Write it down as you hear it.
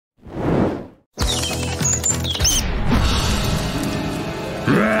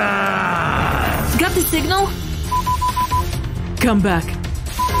Got the signal? Come back.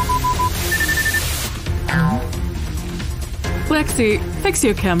 Lexi, fix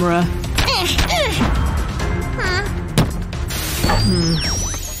your camera.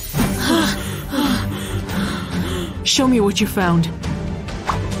 Show me what you found.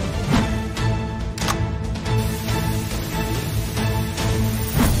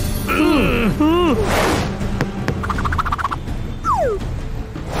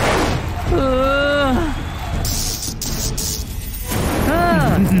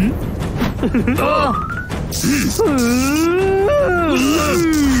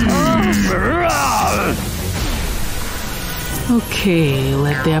 Okay,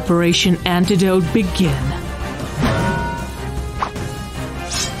 let the Operation Antidote begin.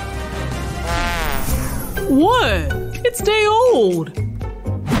 What? It's day old.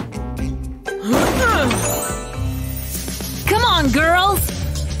 Come on, girls!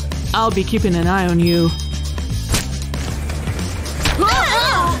 I'll be keeping an eye on you.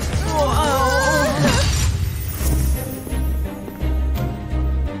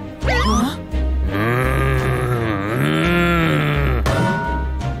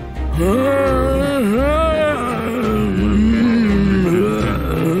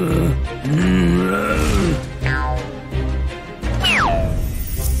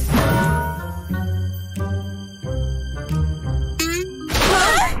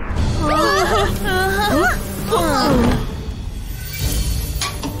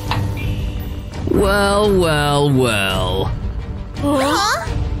 Well.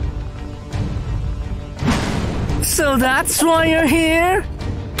 So that's why you're here?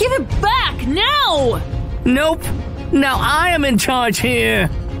 Give it back, now! Nope. Now I am in charge here.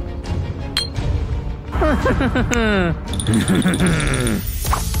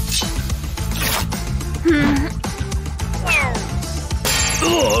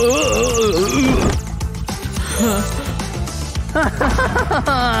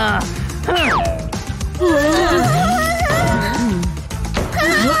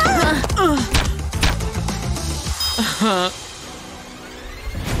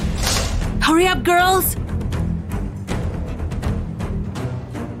 Hurry up, girls!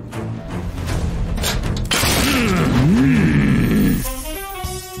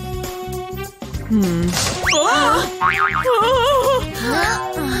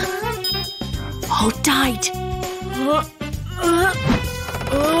 Hold tight.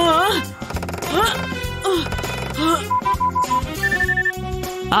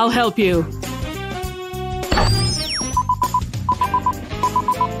 I'll help you.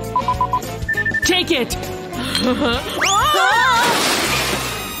 Take it!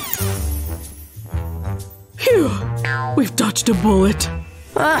 Phew! We've dodged a bullet.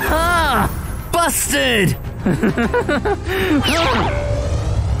 Aha! Busted!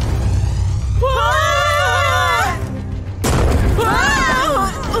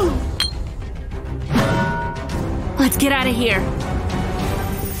 Let's get out of here.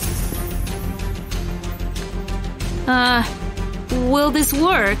 Will this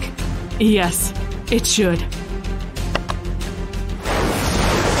work? Yes, it should.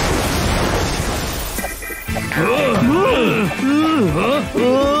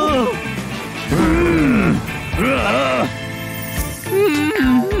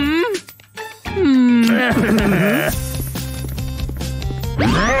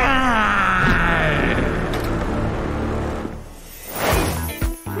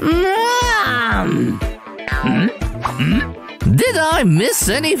 Did I miss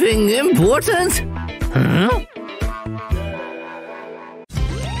anything important? Huh?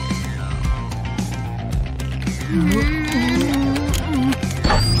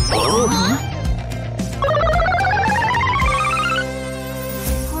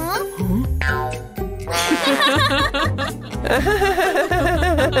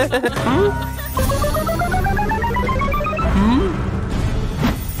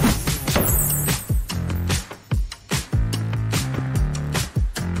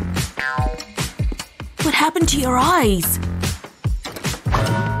 What happened to your eyes?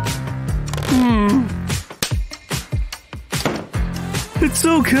 It's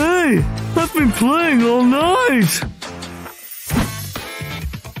okay. I've been playing all night.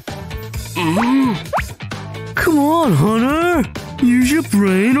 Come on, Hunter. Use your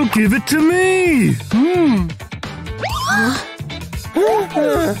brain or give it to me.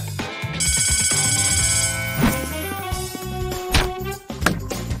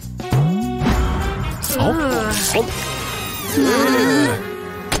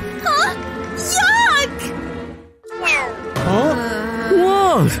 Yuck! Huh?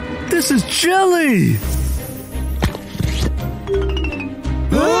 What? This is jelly!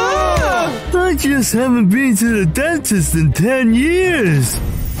 I just haven't been to the dentist in 10 years. To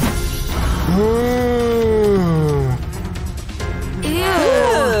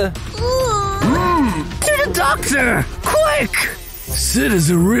the doctor! Quick! Sid is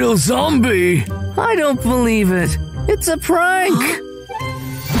a real zombie. I don't believe it. It's a prank.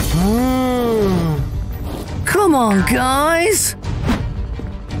 Come on, guys.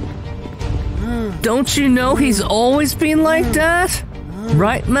 Don't you know he's always been like that?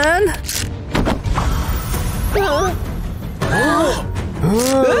 Right, man?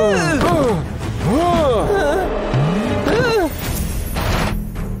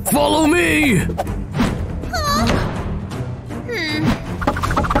 Follow me!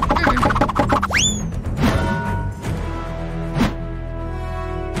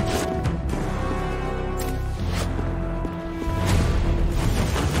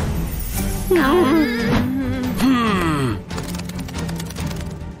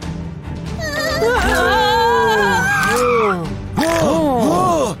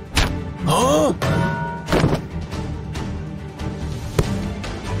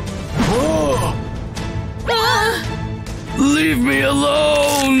 Leave me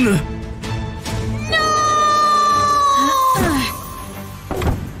alone! No!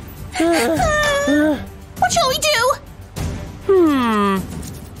 What shall we do?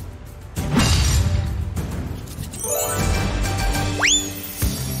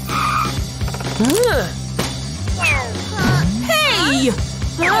 Hey!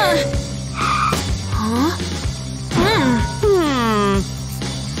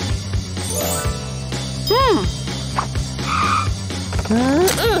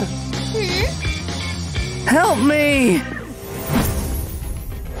 Help me!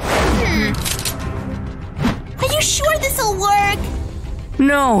 Are you sure this'll work?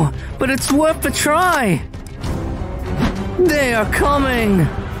 No, but it's worth a try. They are coming.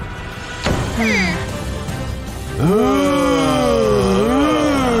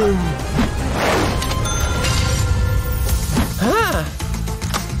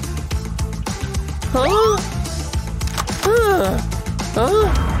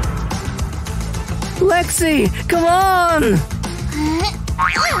 Lexi, come on!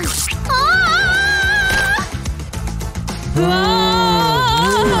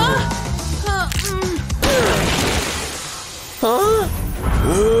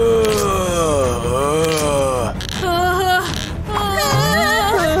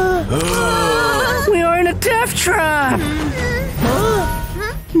 We are in a death trap!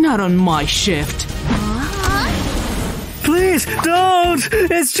 Not on my shift. Please, don't!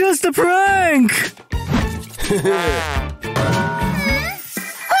 It's just a prank!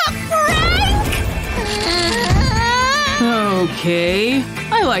 Okay,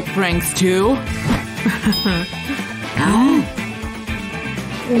 I like pranks too.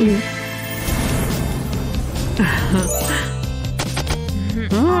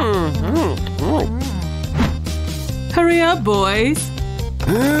 Hurry up, boys.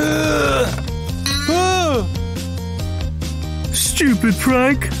 Stupid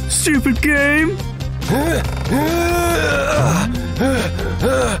prank! Stupid game!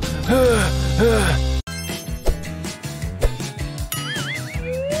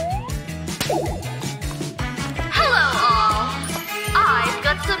 Hello all! I've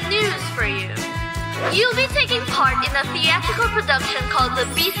got some news for you. You'll be taking part in a theatrical production called The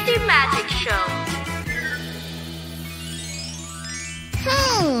Beastie Magic Show.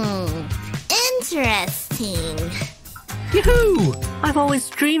 Interesting. Yoo-hoo! I've always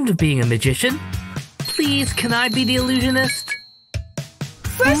dreamed of being a magician. Please, can I be the illusionist?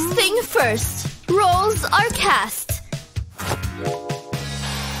 First thing first, roles are cast.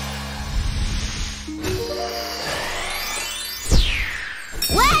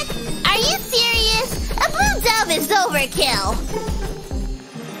 What? Are you serious? A blue dove is overkill.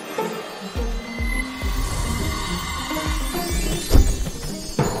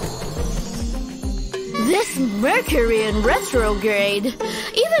 This Mercury in retrograde.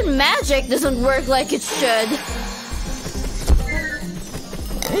 Even magic doesn't work like it should.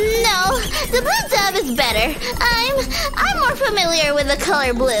 No, the blue dove is better. I'm more familiar with the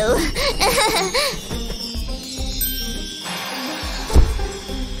color blue.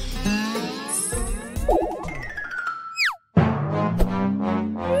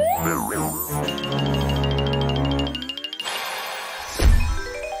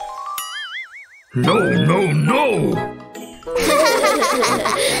 No, no, no!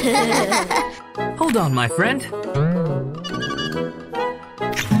 Hold on, my friend.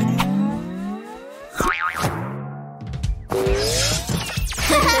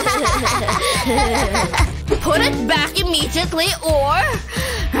 Put it back immediately or...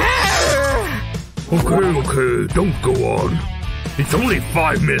 Okay, don't go on. It's only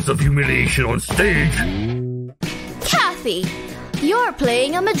 5 minutes of humiliation on stage. Kathy, you're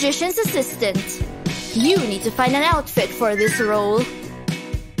playing a magician's assistant. You need to find an outfit for this role.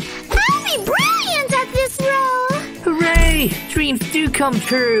 I'll be brilliant at this role! Hooray! Dreams do come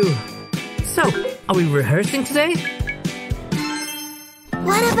true! So, are we rehearsing today?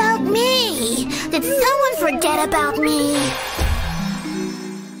 What about me? Did someone forget about me?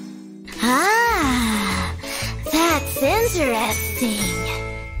 Ah, that's interesting.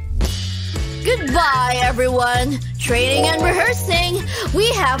 Goodbye, everyone. Training and rehearsing.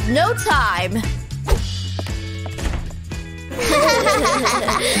 We have no time.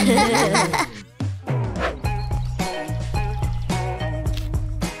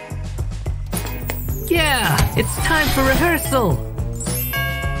 Yeah, it's time for rehearsal.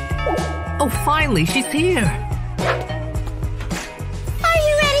 Oh, finally, she's here. Are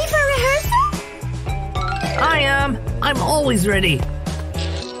you ready for rehearsal? I am. I'm always ready.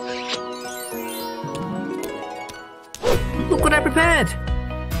 Look what I prepared.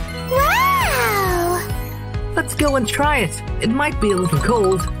 Wow! Let's go and try it. It might be a little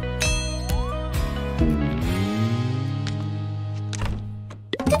cold.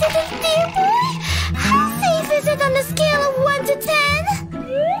 Dear boy, how safe is it on a scale of 1 to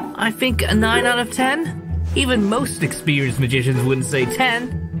 10? I think a 9 out of 10. Even most experienced magicians wouldn't say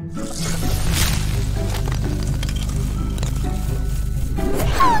 10.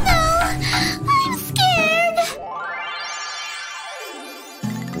 Oh no! I'm scared!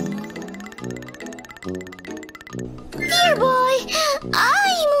 Dear boy,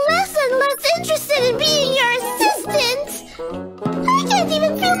 I'm less and less interested in being your assistant! I can't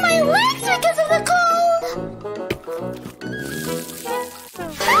even feel my legs because of the cold!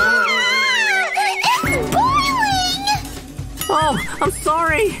 Ah, it's boiling! Oh, I'm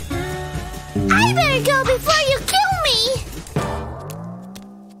sorry. I better go before you kill me!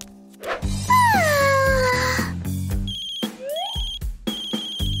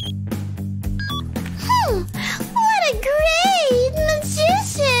 What a great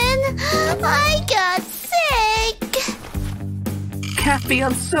magician! I got sick! Kathy,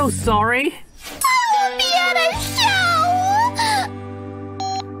 I'm so sorry. I won't be at a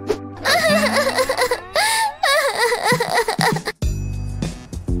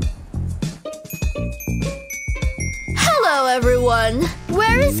Hello, everyone.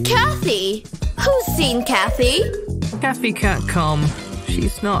 Where is Kathy? Who's seen Kathy? Kathy can't come.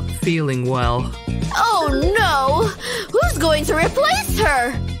 She's not feeling well. Oh no! Who's going to replace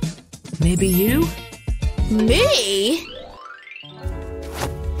her? Maybe you? Me?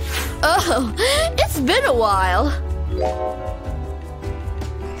 Oh, it's been a while.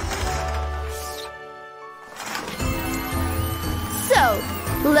 So,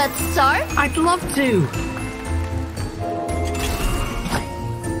 let's start? I'd love to.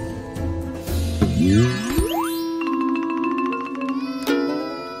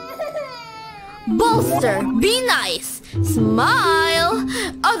 Bolster, be nice. Smile.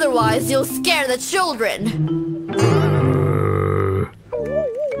 Otherwise, you'll scare the children.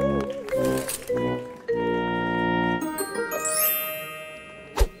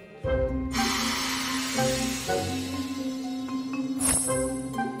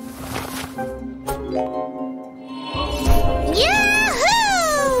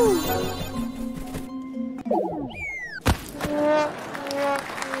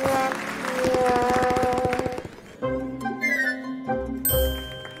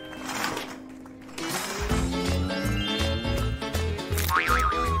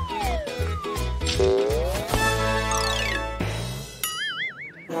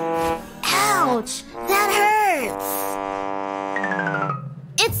 Ouch! That hurts!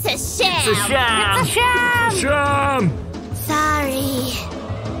 It's a sham! It's a sham! It's a sham! Sham! Sorry.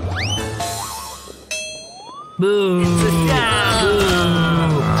 Boo.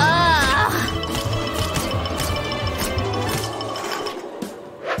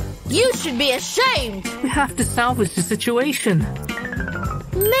 You should be ashamed. We have to salvage the situation.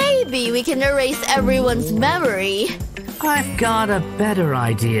 Maybe we can erase everyone's memory. I've got a better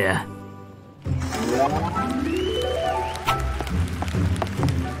idea.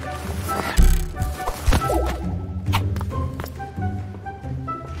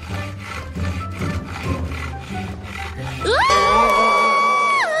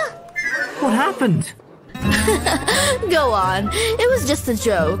 What happened? Go on. It was just a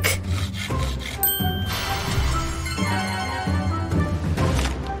joke.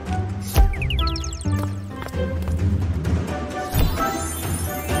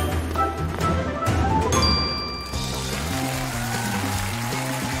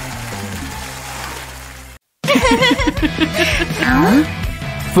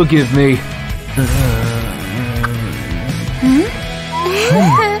 Forgive me.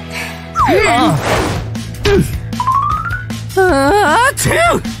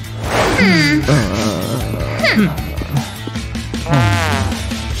 Two!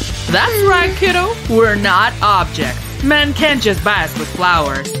 That's right, kiddo. We're not objects. Men can't just buy us with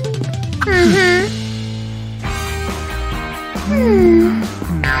flowers.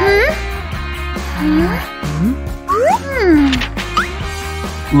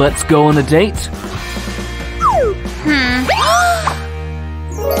 Let's go on a date.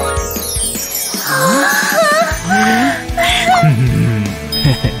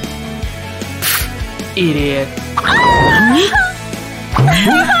 Idiot.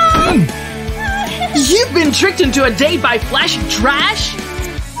 You've been tricked into a date by flashing trash?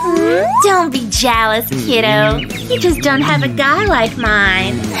 Don't be jealous, kiddo. You just don't have a guy like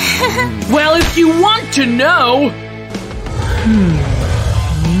mine. Well, if you want to know.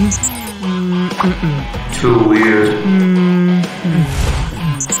 Too weird.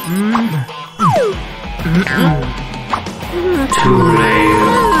 Too late.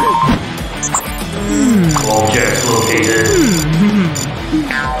 Object located.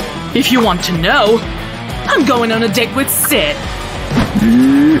 If you want to know, I'm going on a date with Sid.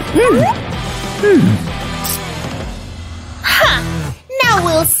 Now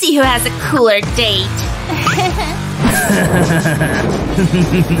we'll see who has a cooler date.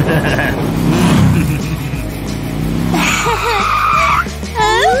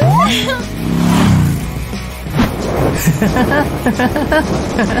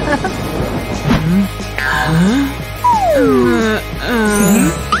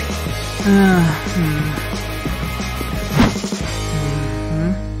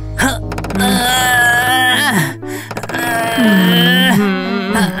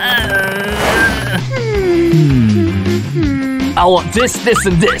 I want this, this,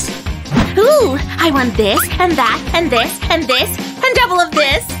 and this. Ooh, I want this, and that, and this, and this, and double of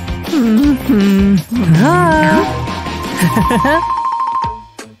this.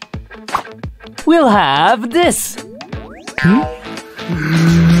 We'll have this.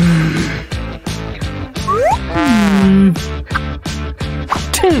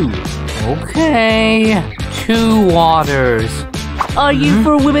 Two. Okay. 2 waters. Are you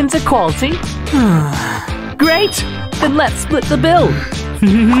for women's equality? Great. Then let's split the bill.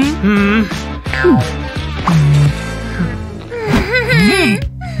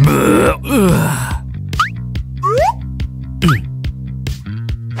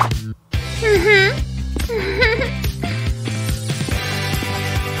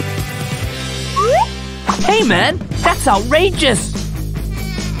 Hey man, that's outrageous!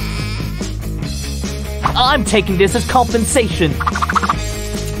 I'm taking this as compensation.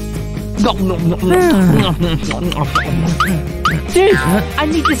 Dude, I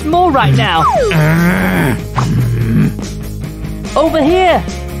need this more right now. Over here,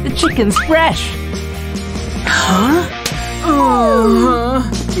 the chicken's fresh.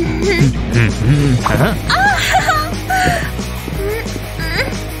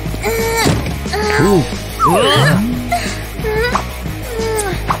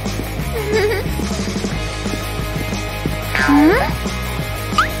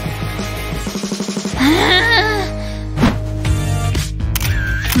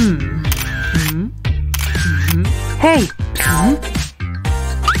 Hey.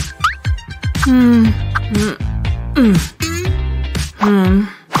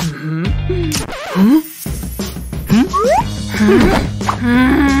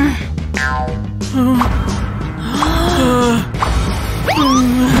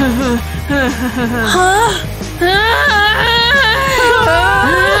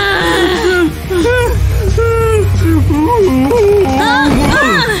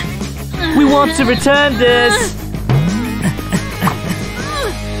 We want to return this.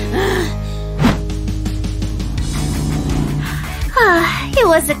 It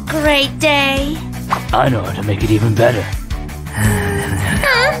was a great day. I know how to make it even better.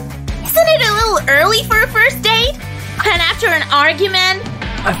 Isn't it a little early for a first date? And after an argument?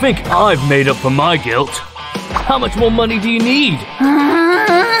 I think I've made up for my guilt. How much more money do you need?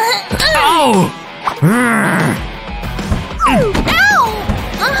 Ow!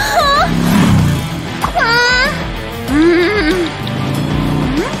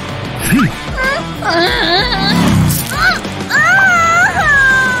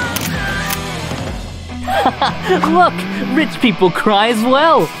 Look, rich people cry as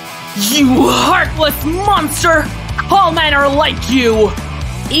well. You heartless monster! All men are like you!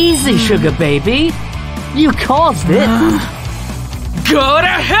 Easy, sugar baby. You caused it. Go to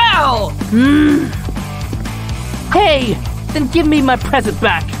hell! Hey, then give me my present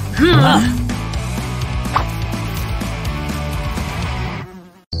back.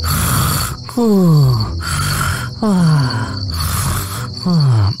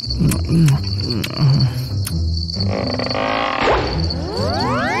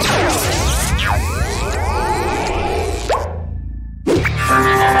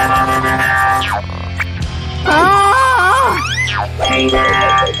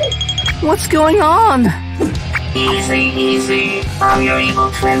 What's going on? Easy. I'm your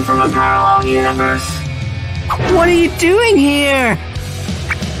evil twin from a parallel universe. What are you doing here?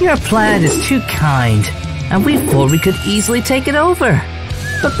 Your planet is too kind, and we thought we could easily take it over.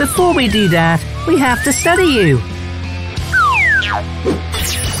 But before we do that, we have to study you.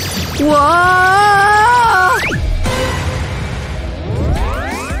 Whoa!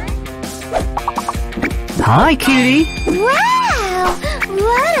 Hi, cutie. Wow!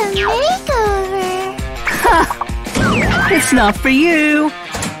 What a makeover! It's not for you.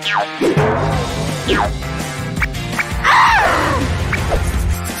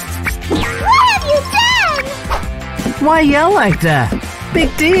 What have you done? Why yell like that?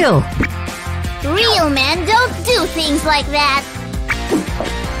 Big deal. Real men don't do things like that.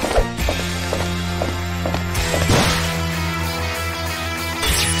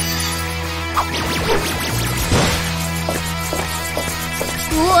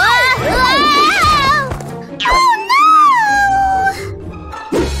 Whoa! Oh no!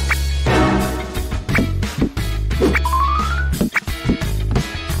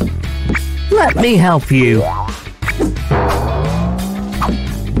 Let me help you.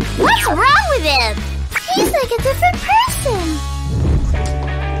 What's wrong with him? He's like a different person.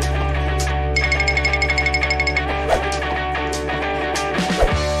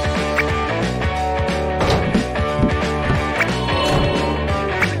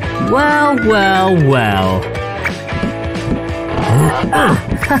 Well.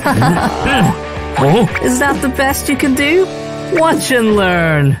 Is that the best you can do? Watch and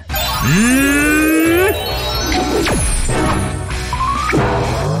learn.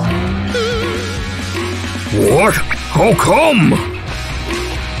 What? How come?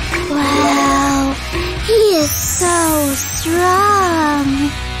 Wow, he is so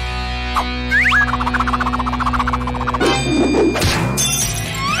strong.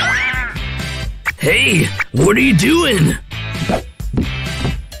 Hey, what are you doing?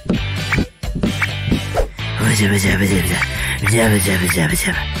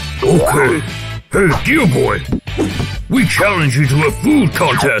 Okay. Hey, dear boy. We challenge you to a food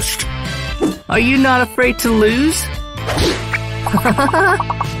contest. Are you not afraid to lose?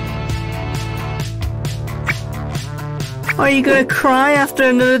 Are you gonna cry after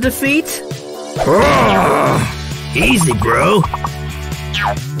another defeat? Easy, bro.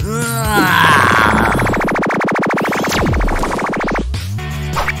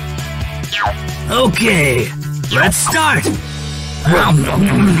 Okay, let's start.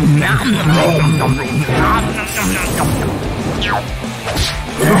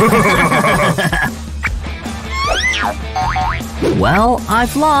 Well,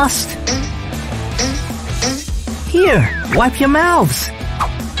 I've lost. Here, wipe your mouths.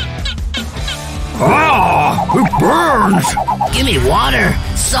 It burns! Give me water!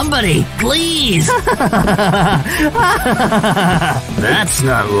 Somebody, please! That's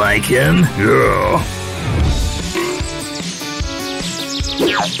not like him. Yeah.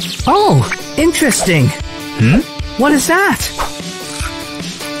 Oh, interesting. What is that?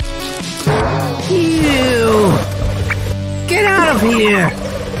 Ew! Get out of here!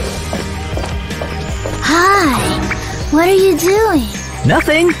 Hi, what are you doing?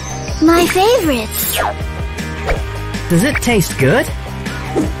 Nothing. My favorites. Does it taste good?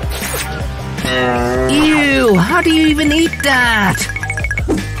 Ew, how do you even eat that?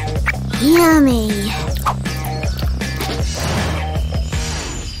 Yummy.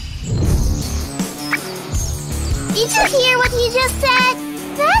 Did you hear what he just said?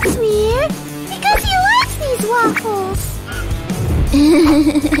 That's weird, because he likes these waffles.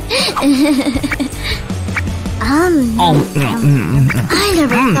 I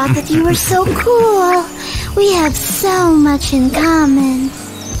never thought that you were so cool. We have so much in common.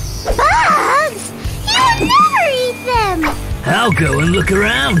 Bugs! You would never eat them! I'll go and look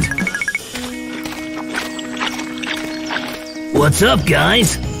around. What's up,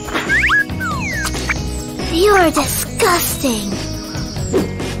 guys? You're disgusting.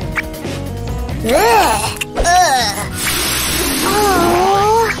 Ugh.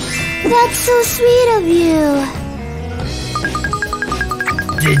 Oh, that's so sweet of you.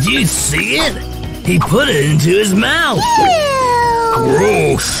 Did you see it? He put it into his mouth. Ew.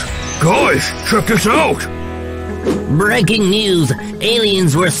 Gross. Guys, check this out. Breaking news!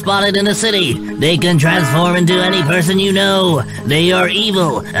 Aliens were spotted in the city. They can transform into any person you know. They are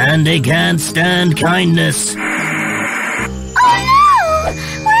evil, and they can't stand kindness. Oh no!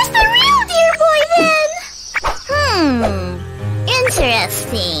 Where's the real deer boy then?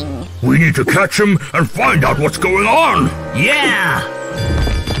 Interesting. We need to catch him and find out what's going on. Yeah!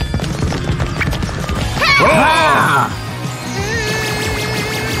 Ah!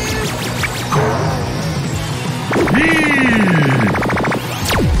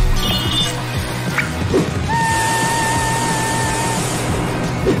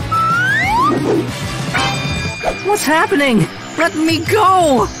 What's happening? Let me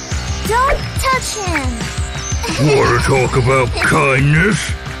go! Don't touch him. Want to talk about kindness?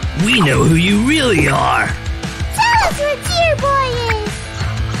 We know who you really are. Tell us where Deer Boy is.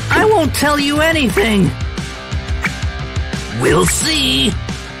 I won't tell you anything. We'll see.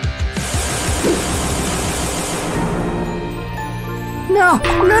 No,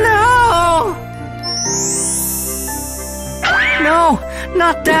 no, no! No,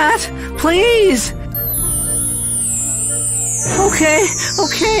 not that! Please! Okay,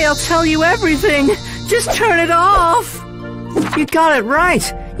 I'll tell you everything. Just turn it off. You got it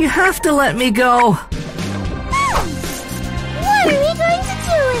right. You have to let me go. What are we going to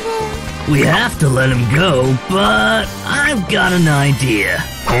do with him? We have to let him go, but I've got an idea.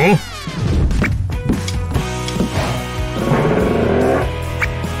 Huh?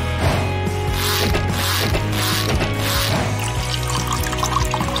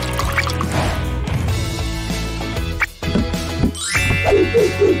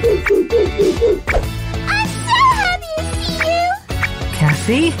 I'm so happy to see you.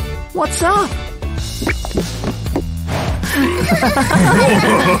 Kathy, what's up?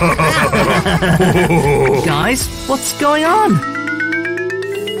 Guys, what's going on?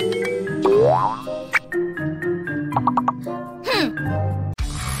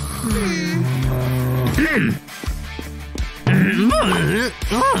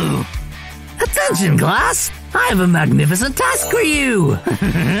 Attention, class! I have a magnificent task for you!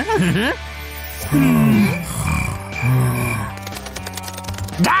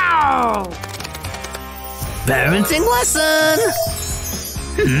 Dow! Parenting lesson!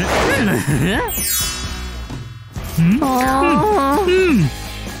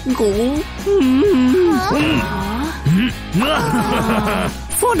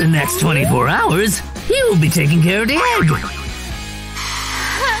 For the next 24 hours, you will be taking care of the egg.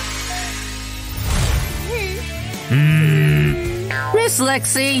 Miss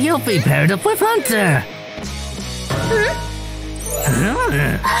Lexi, you'll be paired up with Hunter.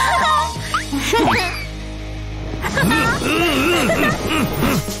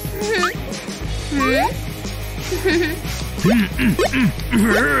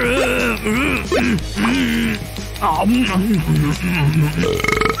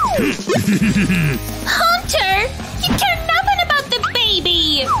 Hunter, you care nothing about the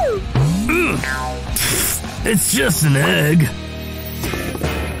baby. It's just an egg.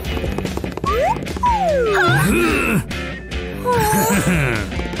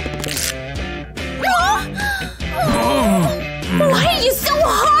 Why are you so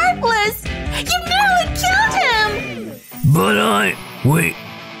heartless? You nearly killed him. But wait,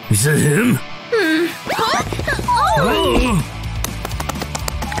 is that him?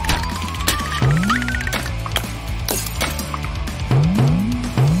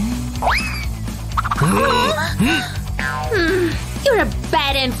 You're a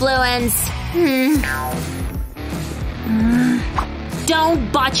bad influence.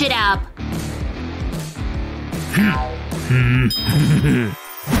 Don't botch it up.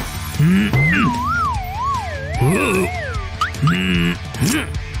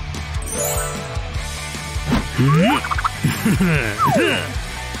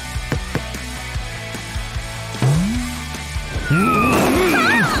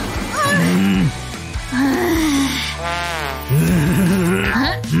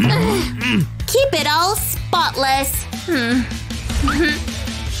 Keep it all spotless.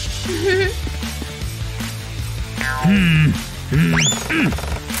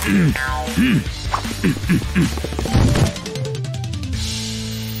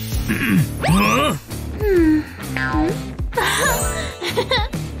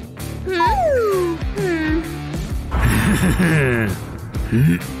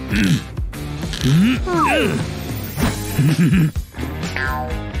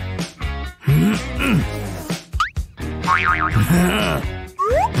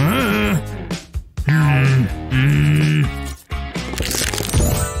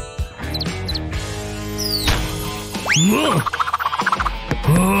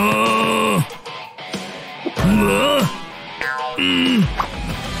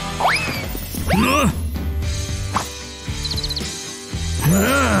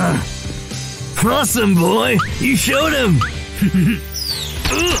 Awesome, boy! You showed him!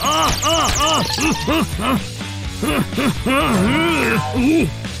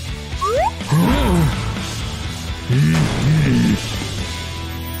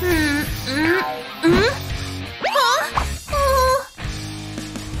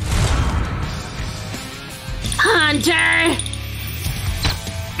 Hunter!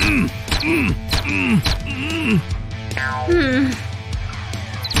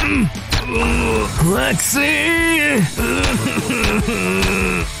 Lexi!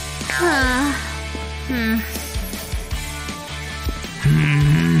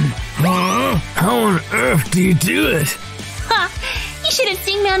 How on earth do you do it? Ha! You should have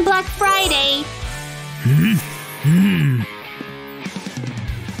seen me on Black Friday.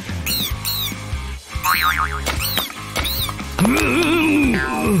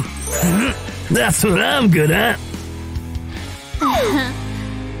 That's what I'm good at.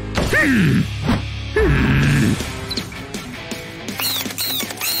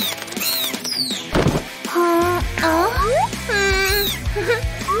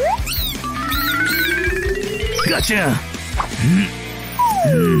 Gotcha.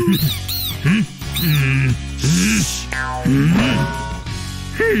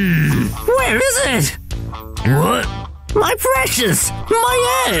 Where is it? What? My precious!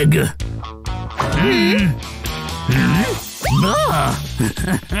 My egg!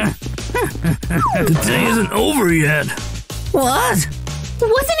 The day isn't over yet. What?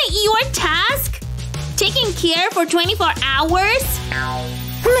 Wasn't it your task? Taking care for 24 hours?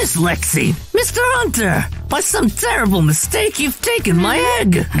 Miss Lexi, Mr. Hunter, by some terrible mistake you've taken my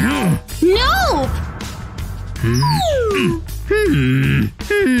egg. No!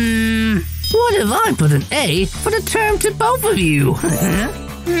 What if I put an A for the term to both of you?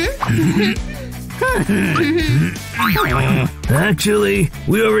 Actually,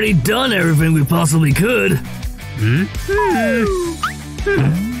 we already done everything we possibly could.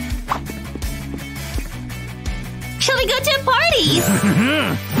 Shall we go to a party?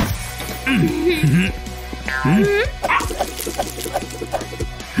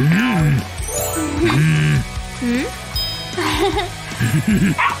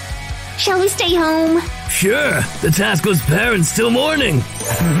 Shall we stay home? Sure, the task was parents till morning.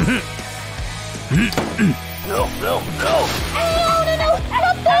 No, No,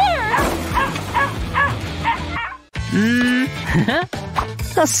 not there!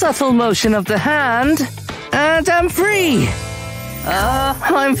 A subtle motion of the hand, and I'm free.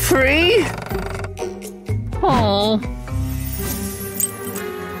 I'm free. Oh.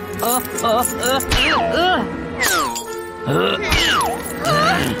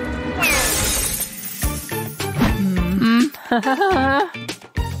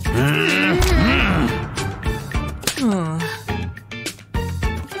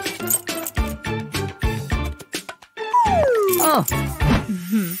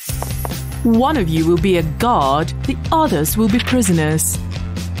 One of you will be a guard, the others will be prisoners.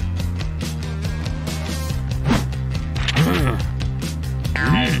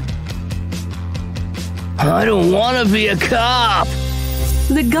 I don't want to be a cop.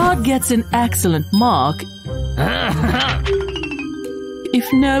 The guard gets an excellent mark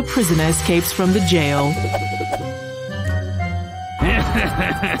if no prisoner escapes from the jail.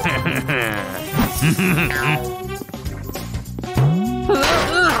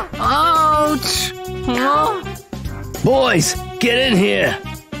 Ouch! Boys, get in here.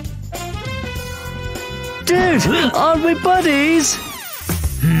 Dude, aren't we buddies?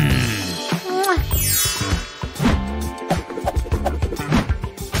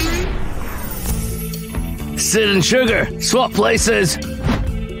 Sid and Sugar, swap places.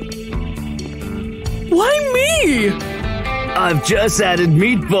 Why me? I've just added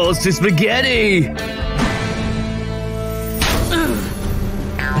meatballs to spaghetti.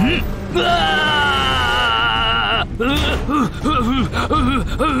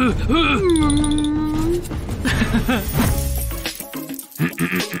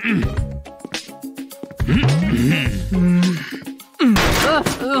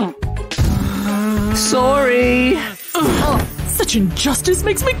 Sorry. Such injustice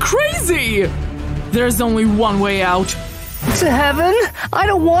makes me crazy! There's only one way out. To heaven? I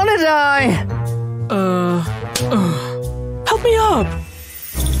don't want to die. Help me up!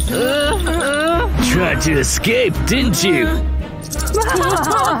 Tried to escape, didn't you?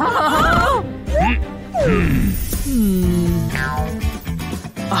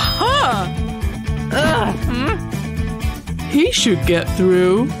 Aha! He should get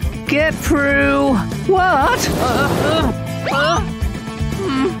through. Get through. What?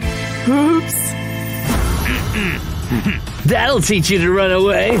 Oops. That'll teach you to run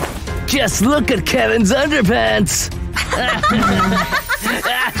away. Just look at Kevin's underpants.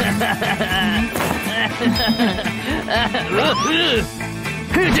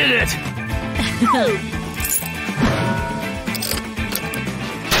 Who did it?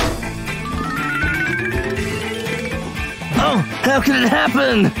 Oh, how could it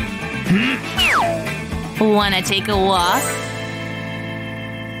happen? Wanna take a walk?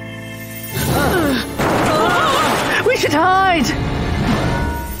 We should hide!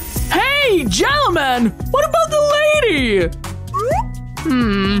 Hey, gentlemen! What about the lady?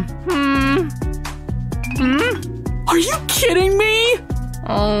 Are you kidding me?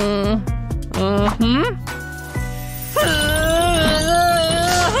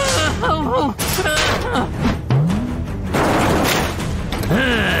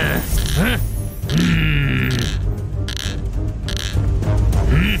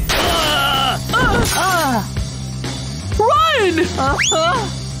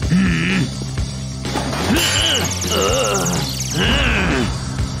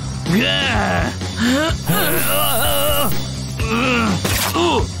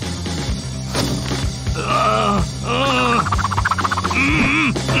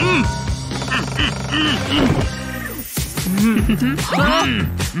 Run!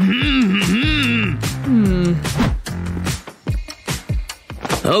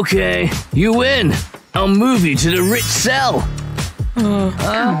 Okay, you win. I'll move you to the rich cell.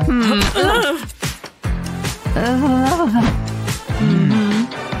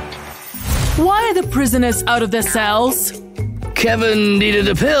 Why are the prisoners out of their cells? Kevin needed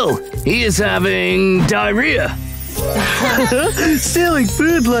a pill. He is having diarrhea. Stealing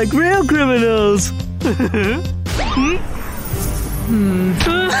food like real criminals.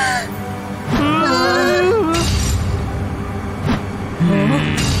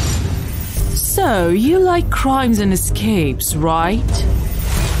 So, you like crimes and escapes, right?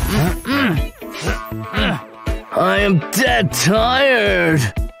 I am dead tired.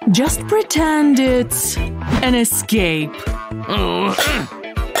 Just pretend it's an escape.